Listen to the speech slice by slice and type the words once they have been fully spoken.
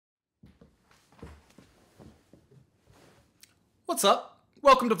What's up?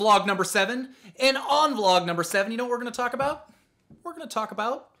 Welcome to vlog number 7. And on vlog number 7, you know what we're going to talk about? We're going to talk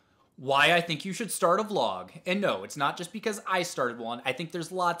about why I think you should start a vlog. And no, it's not just because I started one. I think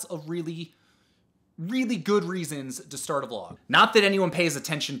there's lots of really good reasons to start a vlog. Not that anyone pays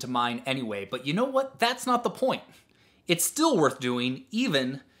attention to mine anyway, but you know what? That's not the point. It's still worth doing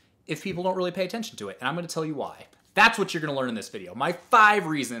even if people don't really pay attention to it. And I'm going to tell you why. That's what you're going to learn in this video. My 5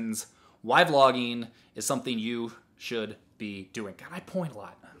 reasons why vlogging is something you should be doing. God, I point a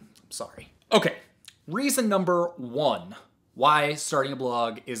lot. I'm sorry. Okay, reason number 1 why starting a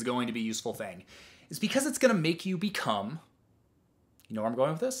blog is going to be a useful thing is because it's going to make you become, you know where I'm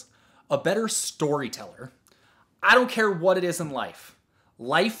going with this? A better storyteller. I don't care what it is in life.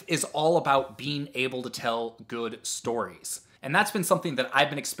 Life is all about being able to tell good stories. And that's been something that I've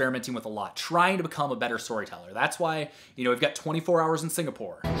been experimenting with a lot, trying to become a better storyteller. That's why, you know, we've got 24 hours in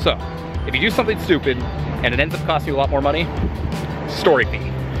Singapore. So, if you do something stupid and it ends up costing you a lot more money, story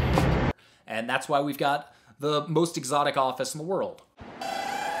fee. And that's why we've got the most exotic office in the world.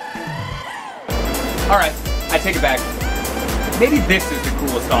 All right, I take it back. Maybe this is the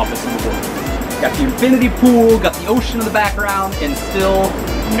coolest office in the world. Got the infinity pool, got the ocean in the background, and still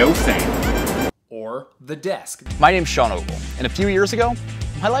no sand. Or the desk. My name's Sean Ogle, and a few years ago,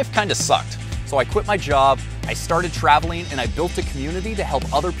 my life kinda sucked. So I quit my job, I started traveling, and I built a community to help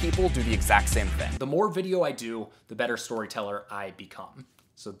other people do the exact same thing. The more video I do, the better storyteller I become.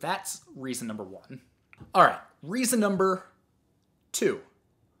 So that's reason number 1. All right, reason number 2.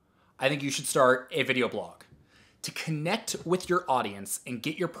 I think you should start a video blog to connect with your audience and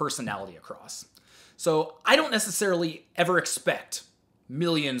get your personality across. So I don't necessarily ever expect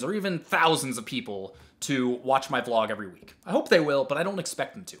millions or even thousands of people to watch my vlog every week. I hope they will, but I don't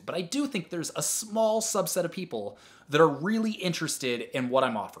expect them to. But I do think there's a small subset of people that are really interested in what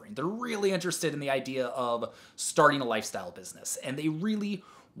I'm offering. They're really interested in the idea of starting a lifestyle business, and they really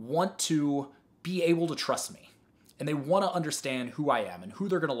want to be able to trust me. And they want to understand who I am and who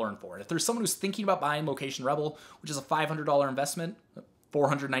they're going to learn for. And if there's someone who's thinking about buying Location Rebel, which is a $500 investment,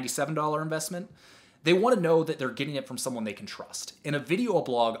 $497 investment, they want to know that they're getting it from someone they can trust. And a video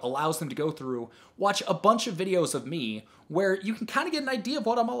blog allows them to go through, watch a bunch of videos of me where you can kind of get an idea of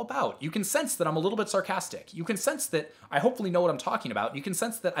what I'm all about. You can sense that I'm a little bit sarcastic. You can sense that I hopefully know what I'm talking about. You can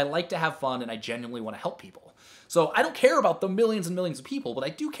sense that I like to have fun and I genuinely want to help people. So I don't care about the millions and millions of people, but I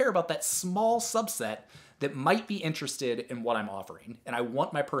do care about that small subset that might be interested in what I'm offering, and I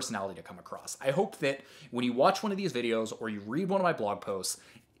want my personality to come across. I hope that when you watch one of these videos or you read one of my blog posts,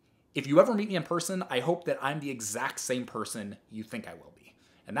 if you ever meet me in person, I hope that I'm the exact same person you think I will be.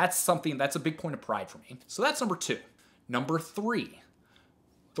 And that's a big point of pride for me. So that's number 2. Number 3.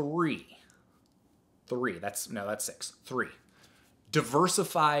 That's 6. 3.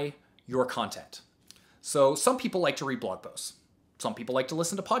 Diversify your content. So some people like to read blog posts. Some people like to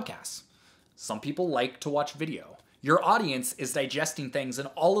listen to podcasts. Some people like to watch video. Your audience is digesting things in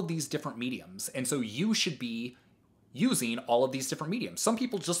all of these different mediums, and so you should be using all of these different mediums. Some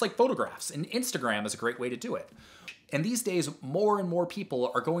people just like photographs, and Instagram is a great way to do it. And these days, more and more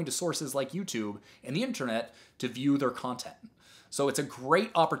people are going to sources like YouTube and the internet to view their content. So it's a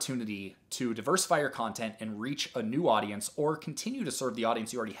great opportunity to diversify your content and reach a new audience or continue to serve the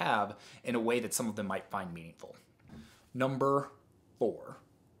audience you already have in a way that some of them might find meaningful. Number 4.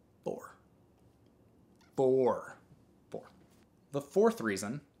 The 4th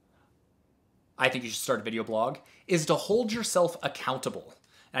reason I think you should start a video blog is to hold yourself accountable.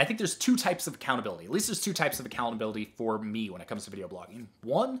 And I think there's 2 types of accountability. At least there's 2 types of accountability for me when it comes to video blogging.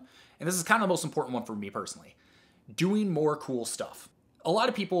 1, and this is kind of the most important one for me personally, doing more cool stuff. A lot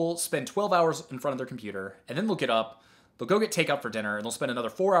of people spend 12 hours in front of their computer, and then they'll get up, they'll go get takeout for dinner, and they'll spend another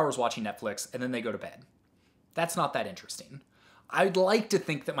 4 hours watching Netflix, and then they go to bed. That's not that interesting. I'd like to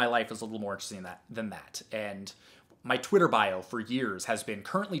think that my life is a little more interesting than that. And my Twitter bio for years has been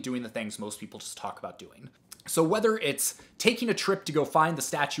currently doing the things most people just talk about doing. So whether it's taking a trip to go find the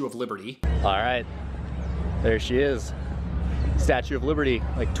Statue of Liberty. All right, there she is. Statue of Liberty,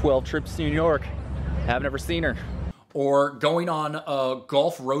 like 12 trips to New York. Haven't ever seen her. Or going on a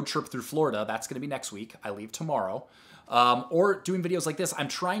golf road trip through Florida. That's going to be next week. I leave tomorrow. Or doing videos like this. I'm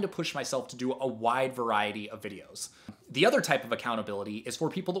trying to push myself to do a wide variety of videos. The other type of accountability is for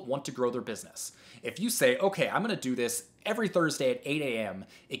people that want to grow their business. If you say, okay, I'm going to do this every Thursday at 8 a.m.,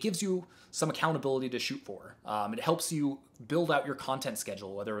 it gives you some accountability to shoot for. It helps you build out your content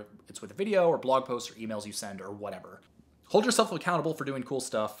schedule, whether it's with a video or blog posts or emails you send or whatever. Hold yourself accountable for doing cool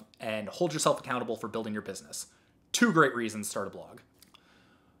stuff and hold yourself accountable for building your business. 2 great reasons to start a blog.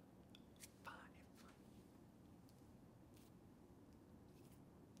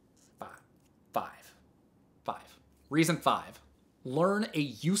 5. Reason 5. learn a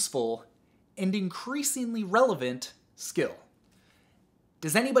useful and increasingly relevant skill.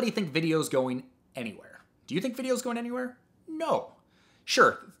 Does anybody think video's going anywhere? Do you think video's going anywhere? No.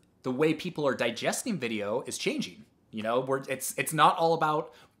 Sure, the way people are digesting video is changing. You know, it's not all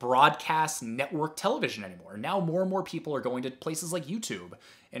about broadcast network television anymore. Now more and more people are going to places like YouTube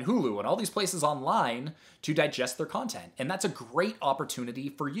and Hulu and all these places online to digest their content. And that's a great opportunity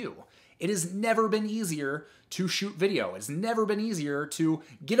for you. It has never been easier to shoot video. It's never been easier to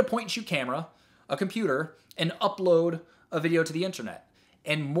get a point and shoot camera, a computer, and upload a video to the internet.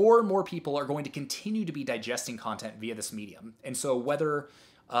 And more people are going to continue to be digesting content via this medium. And so whether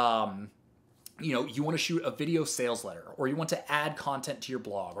you want to shoot a video sales letter, or you want to add content to your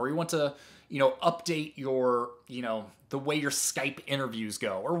blog, or you want to, update your, the way your Skype interviews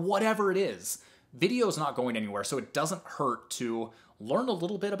go, or whatever it is, video is not going anywhere. So it doesn't hurt to learn a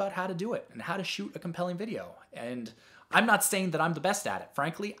little bit about how to do it and how to shoot a compelling video. And I'm not saying that I'm the best at it.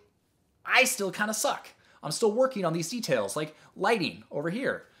 Frankly, I still kind of suck. I'm still working on these details like lighting over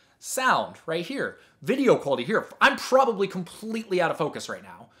here, sound right here, video quality here. I'm probably completely out of focus right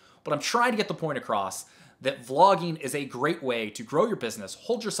now, but I'm trying to get the point across that vlogging is a great way to grow your business,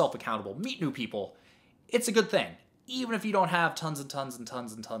 hold yourself accountable, meet new people. It's a good thing, even if you don't have tons and tons and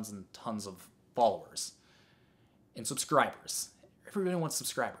tons and tons and tons of followers and subscribers. Everybody wants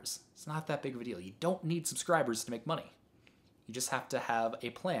subscribers. It's not that big of a deal. You don't need subscribers to make money. You just have to have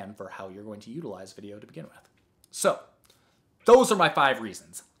a plan for how you're going to utilize video to begin with. So, those are my 5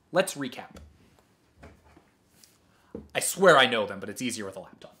 reasons. Let's recap. I swear I know them, but it's easier with a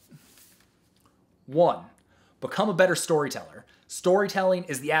laptop. 1, become a better storyteller. Storytelling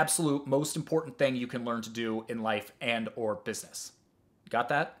is the absolute most important thing you can learn to do in life and or business. Got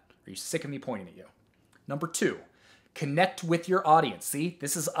that? Are you sick of me pointing at you? Number 2, connect with your audience. See,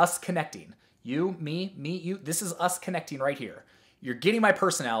 this is us connecting. You, me, you. This is us connecting right here. You're getting my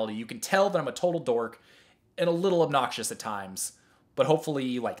personality. You can tell that I'm a total dork and a little obnoxious at times, but hopefully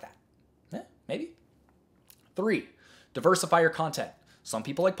you like that. Maybe. 3, diversify your content. Some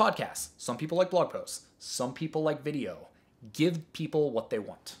people like podcasts. Some people like blog posts. Some people like video. Give people what they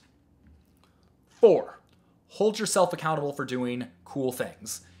want. 4, hold yourself accountable for doing cool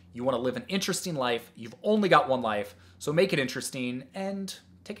things. You want to live an interesting life. You've only got one life, so make it interesting and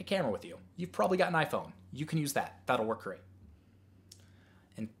take a camera with you. You've probably got an iPhone. You can use that. That'll work great.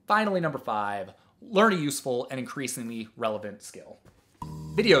 And finally, number 5, learn a useful and increasingly relevant skill.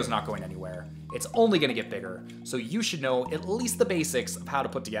 Video is not going anywhere. It's only going to get bigger, so you should know at least the basics of how to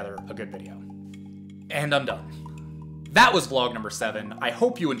put together a good video. And I'm done. That was vlog number 7. I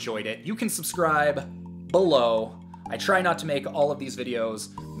hope you enjoyed it. You can subscribe below. I try not to make all of these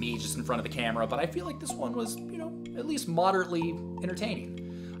videos me just in front of the camera, but I feel like this one was, at least moderately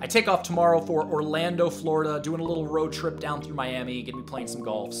entertaining. I take off tomorrow for Orlando, Florida, doing a little road trip down through Miami, gonna be playing some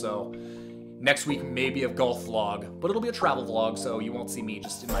golf, so next week maybe a golf vlog, but it'll be a travel vlog, so you won't see me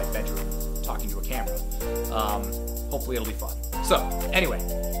just in my bedroom talking to a camera. Hopefully it'll be fun. So, anyway,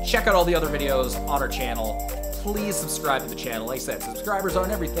 check out all the other videos on our channel. Please subscribe to the channel. Like I said, subscribers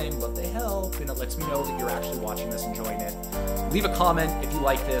aren't everything, but they help, and it lets me know that you're actually watching this, enjoying it. Leave a comment if you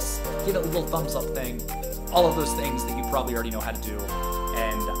like this. Give it a little thumbs up thing. All of those things that you probably already know how to do.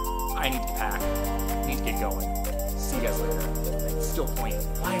 And I need to pack. Need to get going. See you guys later. I'm still pointing.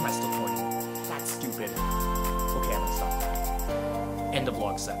 Why am I still pointing? That's stupid. Okay, I'm gonna stop that. End of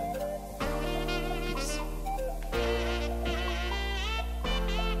vlog 7.